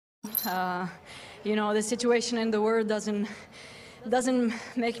You know, the situation in the world doesn't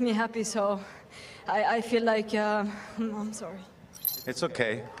make me happy, so I feel like I'm sorry. It's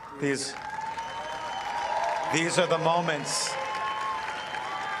okay. These are the moments.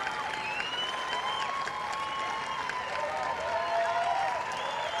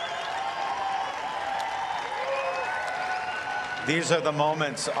 These are the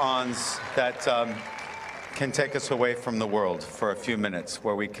moments, Ons, that can take us away from the world for a few minutes,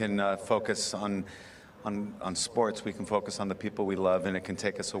 where we can focus on sports, we can focus on the people we love, and it can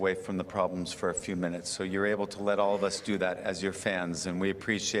take us away from the problems for a few minutes. So you're able to let all of us do that as your fans, and we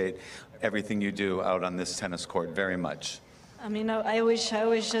appreciate everything you do out on this tennis court very much. I mean, I wish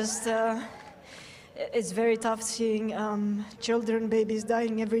just, it's very tough seeing children, babies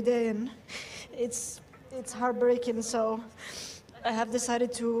dying every day, and it's heartbreaking. So I have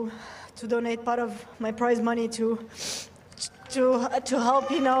decided to donate part of my prize money to help,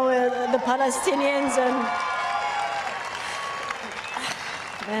 you know, the Palestinians,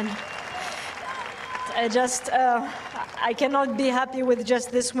 and I cannot be happy with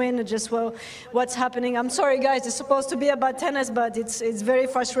just this win. Just what's happening. I'm sorry, guys. It's supposed to be about tennis, but it's very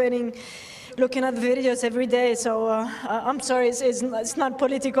frustrating looking at the videos every day. So I'm sorry. It's not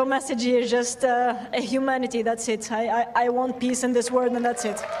political message here. Just a humanity. That's it. I want peace in this world, and that's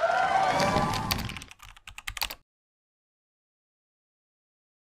it.